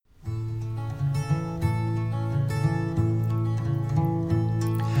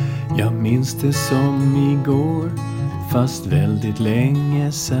Jag minns det som igår, fast väldigt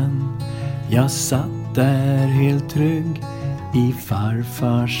länge sen. Jag satt där helt trygg i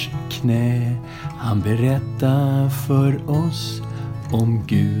farfars knä. Han berättade för oss om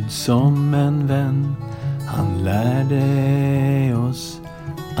Gud som en vän. Han lärde oss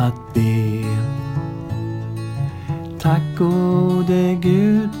att be. Tack gode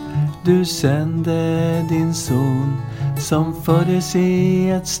Gud, du sände din son som föddes i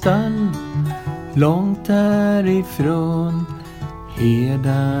ett stall långt därifrån.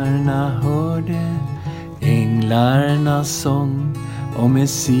 Herdarna hörde änglarnas sång om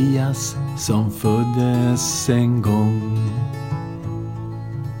Messias som föddes en gång.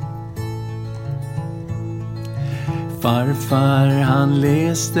 Farfar han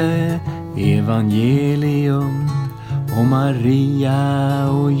läste evangelium om Maria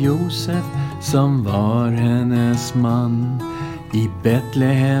och Josef som var hennes man. I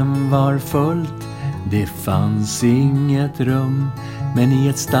Betlehem var fullt, det fanns inget rum, men i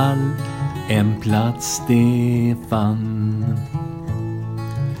ett stall en plats det fann.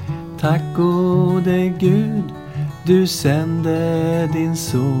 Tack gode Gud, du sände din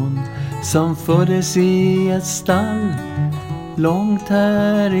son som föddes i ett stall långt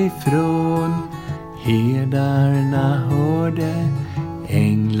härifrån. Herdarna hörde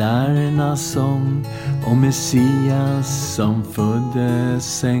änglarnas sång om Messias som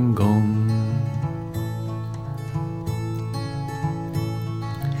föddes en gång.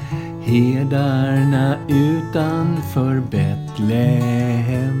 Herdarna utanför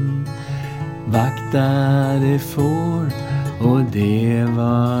Betlehem vaktade får och det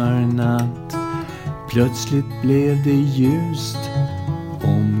var natt. Plötsligt blev det ljust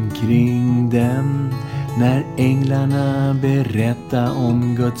omkring dem när änglarna berättade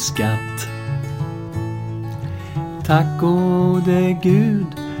om Guds skatt. Tack gode Gud,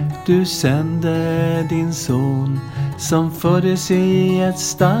 du sände din son som föddes i ett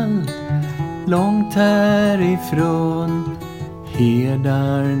stall långt härifrån.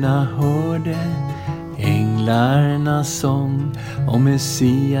 Herdarna hörde änglarnas sång om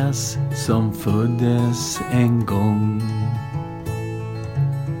Messias som föddes en gång.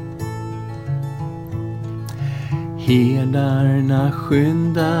 Herdarna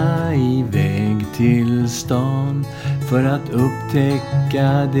skynda iväg till stan för att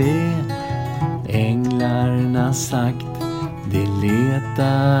upptäcka det änglarna sagt. De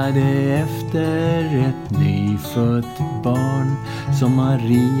letade efter ett nyfött barn som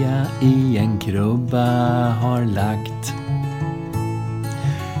Maria i en krubba har lagt.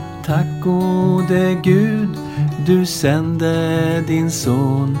 Tack gode Gud, du sände din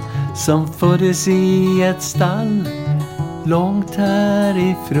son som föddes i ett stall långt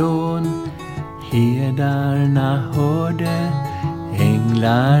härifrån. Herdarna hörde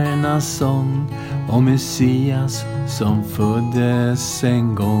änglarnas sång om Messias som föddes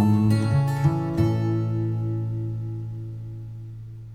en gång.